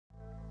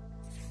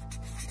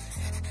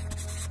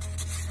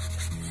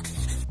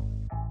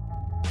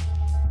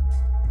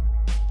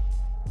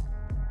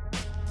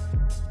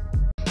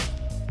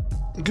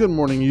Good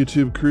morning,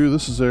 YouTube crew.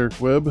 This is Eryck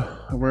Webb.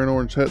 I'm wearing an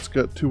orange hat. It's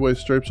got two white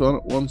stripes on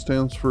it. One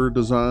stands for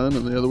design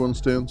and the other one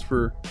stands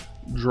for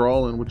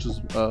drawing, which is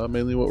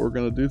mainly what we're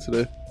going to do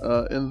today.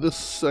 In this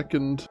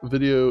second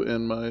video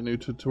in my new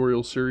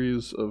tutorial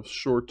series of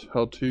short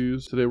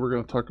how-tos, today we're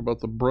going to talk about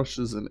the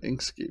brushes in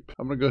Inkscape.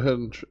 I'm going to go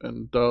ahead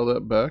and dial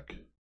that back.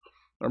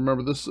 Now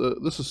remember, this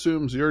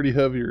assumes you already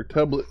have your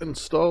tablet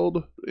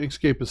installed.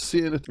 Inkscape is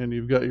seeing it, and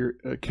you've got your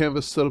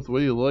canvas set up the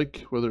way you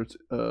like, whether it's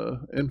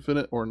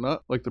infinite or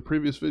not, like the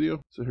previous video.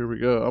 So here we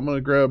go. I'm going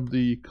to grab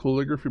the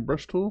Calligraphy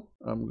brush tool.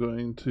 I'm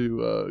going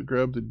to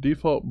grab the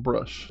default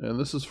brush, and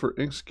this is for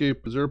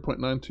Inkscape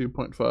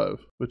 0.92.5,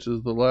 which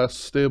is the last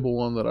stable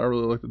one that I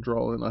really like to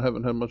draw in. I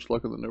haven't had much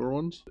luck in the newer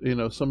ones. You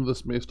know, some of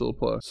this may still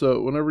apply.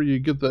 So whenever you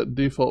get that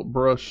default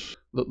brush,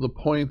 the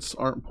points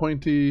aren't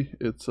pointy.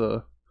 It's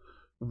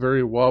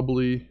very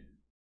wobbly,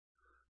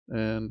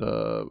 and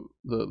the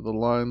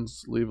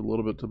lines leave a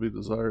little bit to be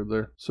desired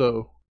there.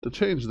 So to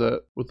change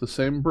that with the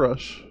same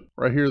brush,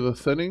 right here the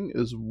thinning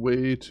is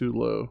way too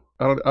low.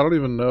 I don't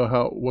even know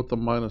what the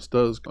minus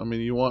does. I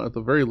mean, you want at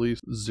the very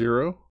least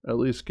 0. At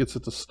least gets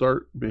it to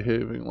start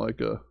behaving like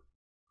a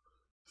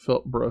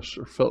felt brush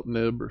or felt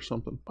nib or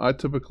something. I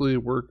typically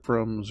work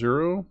from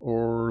 0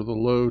 or the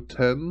low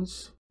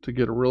 10s to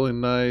get a really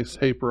nice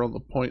taper on the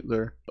point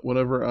there.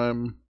 Whenever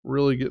I'm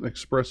really getting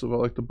expressive, I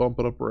like to bump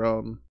it up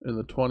around in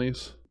the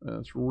 20s. And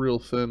it's real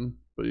thin,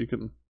 but you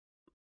can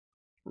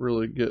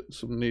really get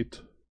some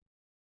neat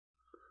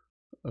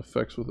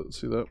effects with it.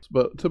 See that?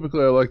 But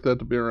typically I like that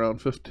to be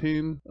around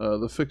 15.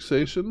 The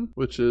fixation,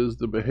 which is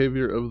the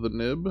behavior of the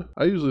nib,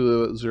 I usually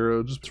leave at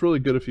 0. Just it's really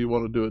good if you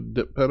want to do a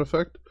dip pen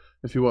effect.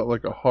 If you want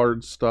like a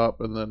hard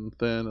stop and then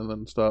thin and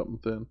then stop and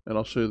thin. And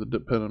I'll show you the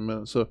dip pen in a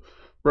minute. So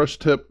brush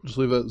tip, just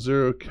leave that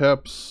 0.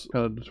 Caps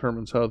kind of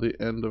determines how the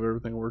end of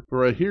everything works. But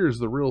right here is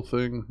the real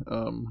thing.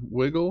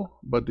 Wiggle,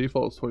 by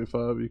default it's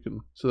 25.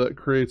 So that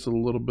creates a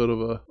little bit of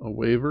a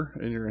waver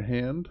in your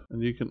hand,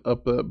 and you can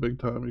up that big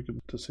time.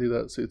 To see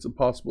that, see it's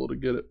impossible to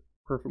get it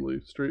perfectly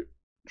straight.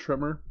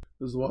 Tremor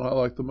is the one I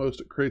like the most.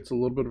 It creates a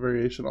little bit of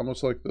variation,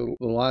 almost like the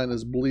line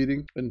is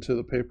bleeding into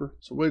the paper.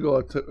 So wiggle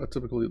I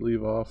typically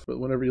leave off, but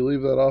whenever you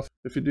leave that off,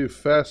 if you do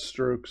fast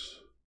strokes,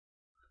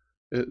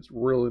 it's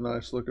really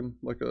nice looking,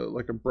 like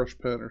a brush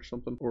pen or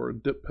something, or a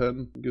dip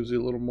pen. It gives you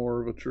a little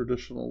more of a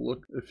traditional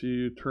look. If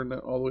you turn that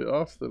all the way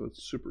off, then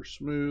it's super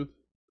smooth.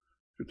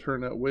 If you turn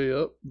that way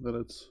up, then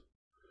it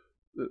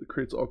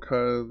creates all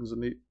kinds of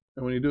neat.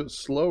 And when you do it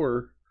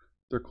slower,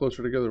 they're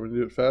closer together. When you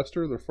do it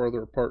faster, they're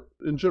farther apart.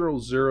 In general,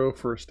 0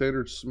 for a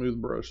standard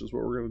smooth brush is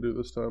what we're going to do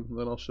this time. And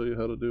then I'll show you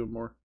how to do it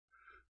more.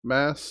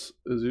 Mass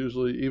is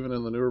usually, even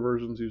in the newer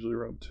versions, usually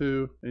around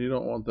 2. And you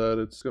don't want that.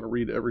 It's going to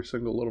read every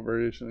single little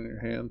variation in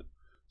your hand.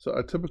 So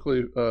I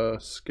typically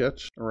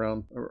sketch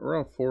around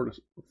 4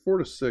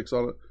 to 6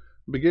 on it.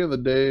 Beginning of the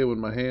day when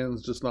my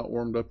hand's just not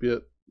warmed up yet,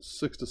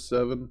 6 to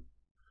 7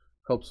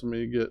 helps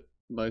me get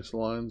nice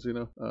lines, you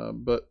know.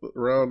 But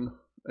around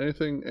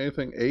anything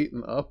 8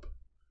 and up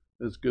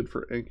is good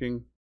for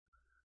inking.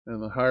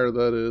 And the higher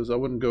that is, I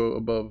wouldn't go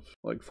above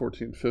like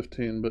 14,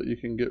 15, but you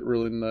can get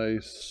really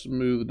nice,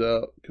 smoothed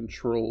out,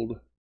 controlled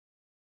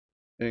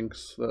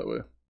inks that way.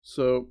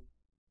 So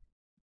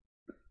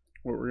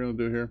what we're going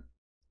to do here.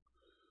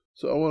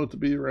 So I want it to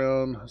be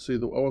around, I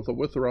want the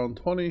width around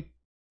 20.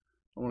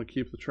 I want to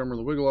keep the tremor and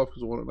the wiggle off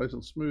because I want it nice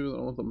and smooth.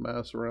 I want the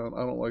mass around,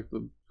 I don't like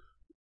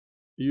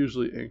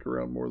usually ink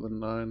around more than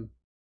 9.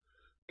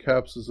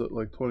 Caps is at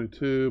like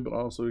 22, but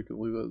also you can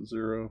leave that at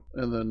 0.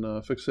 And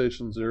then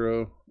fixation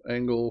 0.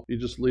 Angle, you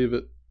just leave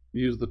it,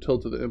 use the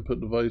tilt of the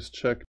input device,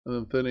 check. And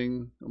then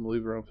thinning, I'm going to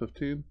leave around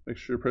 15. Make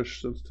sure your pressure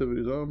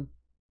sensitivity is on.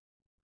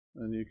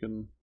 And you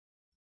can,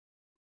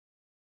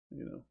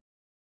 you know,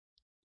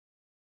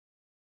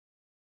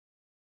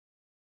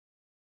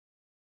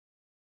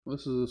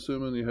 this is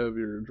assuming you have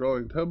your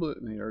drawing tablet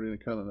and you already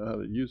kind of know how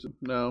to use it.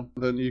 Now,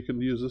 then you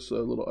can use this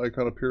little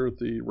icon up here with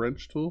the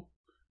wrench tool,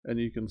 and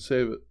you can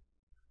save it.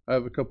 I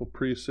have a couple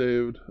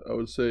pre-saved. I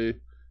would say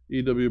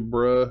EW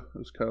Bruh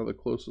is kind of the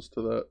closest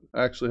to that.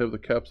 I actually have the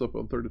caps up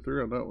on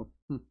 33 on that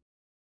one.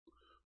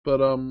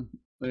 But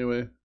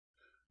anyway,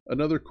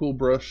 another cool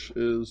brush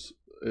is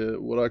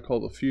what I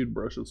call the Feud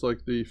brush. It's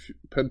like the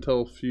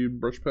Pentel Feud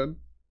brush pen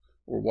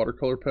or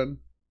watercolor pen.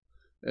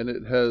 And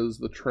it has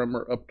the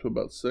tremor up to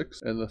about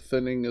 6, and the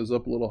thinning is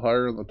up a little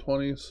higher in the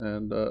 20s,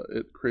 and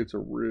it creates a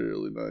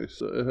really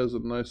nice, it has a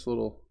nice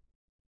little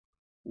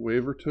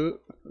waver to it,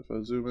 if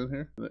I zoom in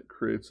here, and it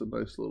creates a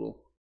nice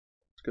little,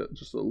 it's got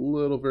just a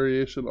little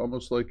variation,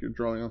 almost like you're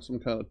drawing on some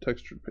kind of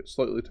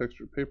slightly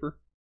textured paper,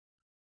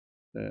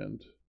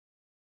 and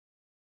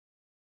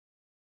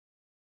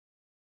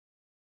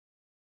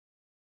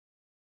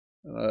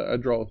I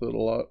draw with it a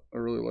lot. I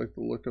really like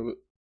the look of it.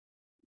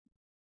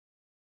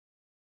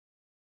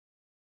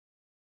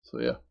 So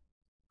yeah.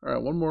 All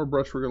right, one more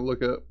brush we're going to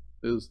look at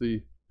is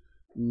the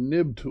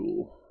nib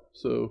tool.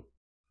 So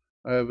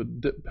I have a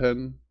dip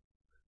pen.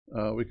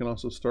 We can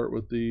also start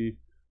with the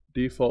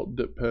default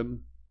dip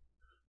pen.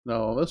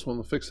 Now on this one,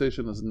 the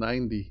fixation is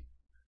 90.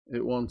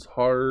 It wants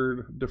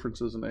hard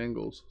differences in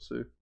angles.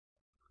 See,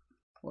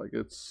 Like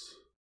it's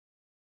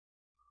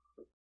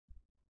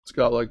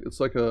got like it's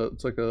like a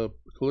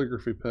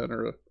calligraphy pen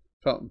or a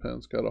fountain pen.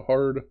 It's got a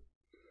hard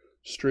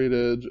straight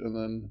edge and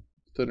then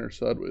thinner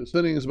sideways.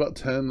 Thinning is about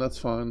 10. That's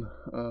fine.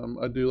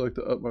 I do like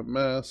to up my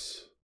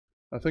mass.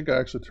 I think I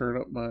actually turn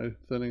up my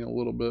thinning a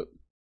little bit,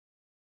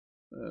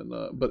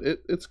 and but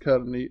it's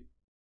kind of neat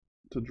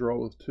to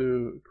draw with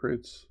too. It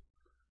creates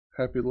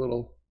happy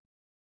little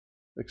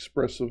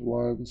expressive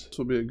lines. This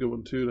will be a good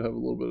one too to have a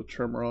little bit of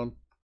trimmer on,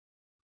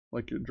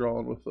 like you're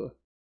drawing with a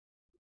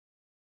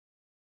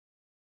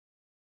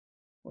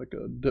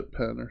dip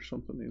pen or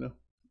something, you know.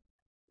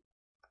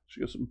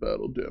 She got some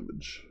battle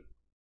damage.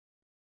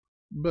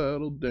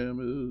 Battle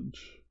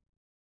damage.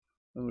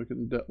 And we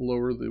can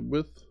lower the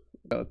width.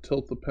 Kind of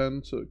tilt the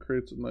pen so it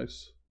creates a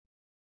nice.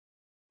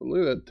 But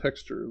look at that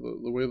texture,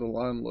 the way the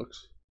line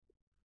looks.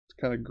 It's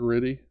kind of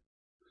gritty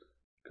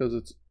because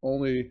it's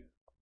only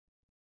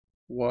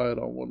wide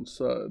on one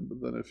side,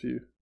 but then if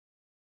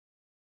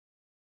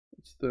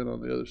it's thin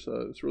on the other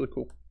side. It's really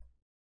cool.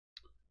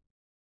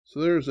 So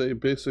there's a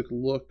basic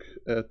look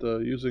at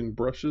using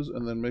brushes,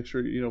 and then make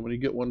sure, you know, when you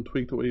get one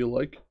tweaked the way you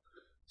like,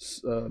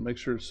 make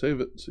sure to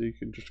save it so you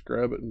can just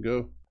grab it and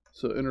go.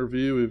 So in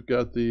review, we've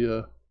got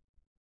the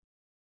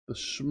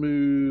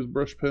smooth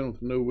brush pen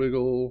with no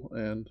wiggle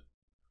and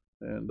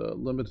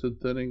limited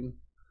thinning.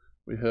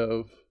 We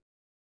have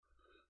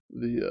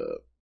the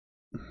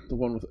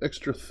one with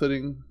extra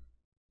thinning,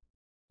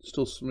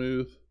 still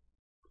smooth.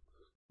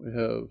 We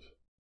have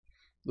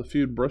the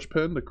Feud brush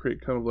pen to create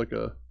kind of like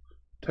a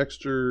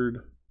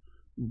textured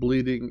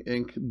bleeding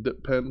ink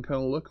dip pen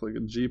kind of look, like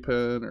a G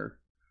pen or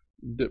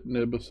dip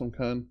nib of some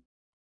kind.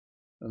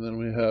 And then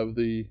we have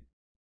the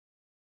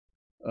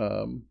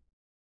a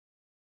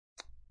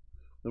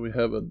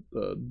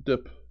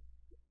dip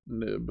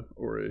nib,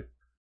 or a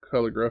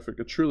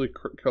truly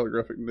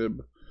calligraphic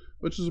nib,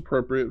 which is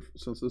appropriate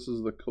since this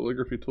is the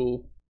calligraphy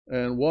tool.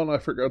 And one I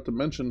forgot to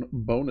mention,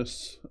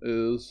 bonus,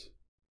 is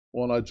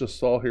one I just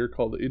saw here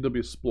called the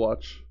EW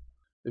splotch.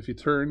 If you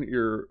turn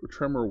your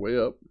trimmer way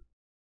up,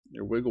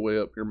 your wiggle way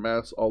up, your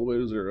mass all the way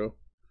to 0,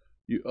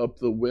 you up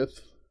the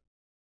width,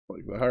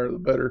 like the higher the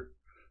better,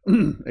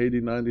 80,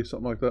 90,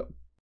 something like that.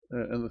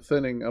 And the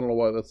thinning, I don't know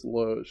why that's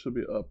low, it should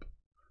be up.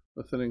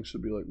 The thinning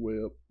should be like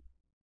way up.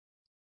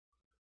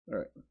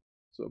 Alright,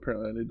 so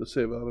apparently I need to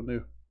save out a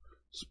new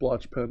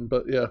splotch pen,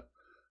 but yeah,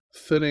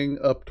 thinning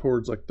up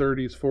towards like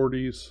 30s,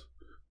 40s,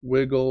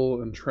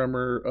 wiggle and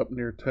tremor up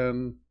near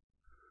 10,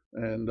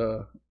 and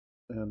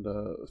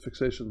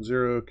fixation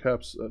 0,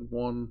 caps at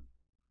 1,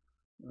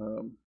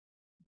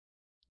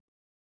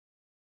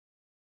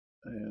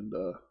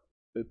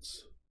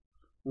 it's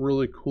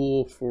really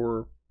cool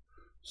for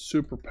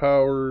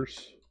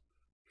superpowers,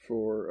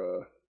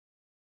 for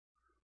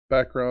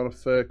background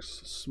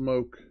effects,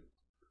 smoke,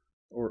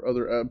 or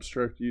other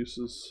abstract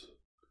uses.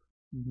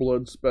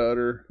 Blood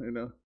spatter, you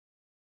know,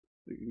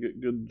 you can get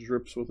good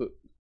drips with it.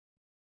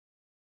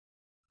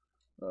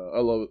 I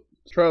love it.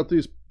 Try out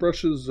these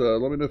brushes.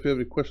 Let me know if you have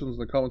any questions in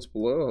the comments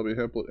below. I'll be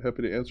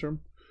happy to answer them.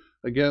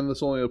 Again,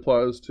 this only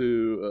applies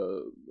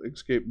to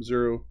Inkscape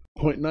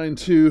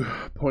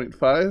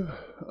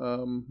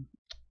 0.92.5.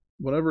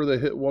 Whenever they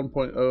hit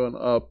 1.0 and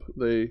up,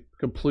 they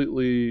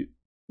completely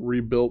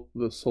rebuilt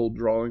this whole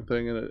drawing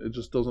thing, and it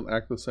just doesn't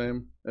act the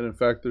same. And in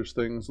fact, there's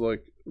things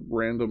like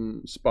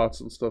random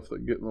spots and stuff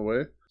that get in the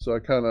way. So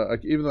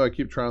even though I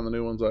keep trying the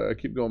new ones, I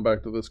keep going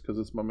back to this because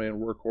it's my main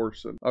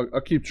workhorse, and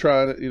I'll keep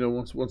trying it. You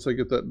know, once I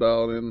get that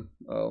dialed in,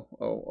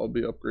 I'll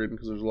be upgrading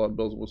because there's a lot of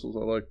bells and whistles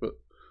I like. But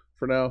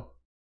for now,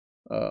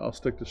 I'll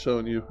stick to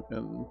showing you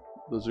in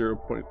the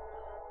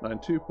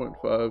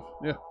 0.92.5.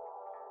 Yeah,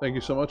 thank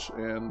you so much,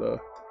 and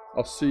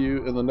I'll see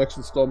you in the next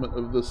installment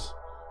of this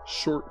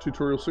short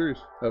tutorial series.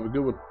 Have a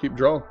good one. Keep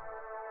drawing.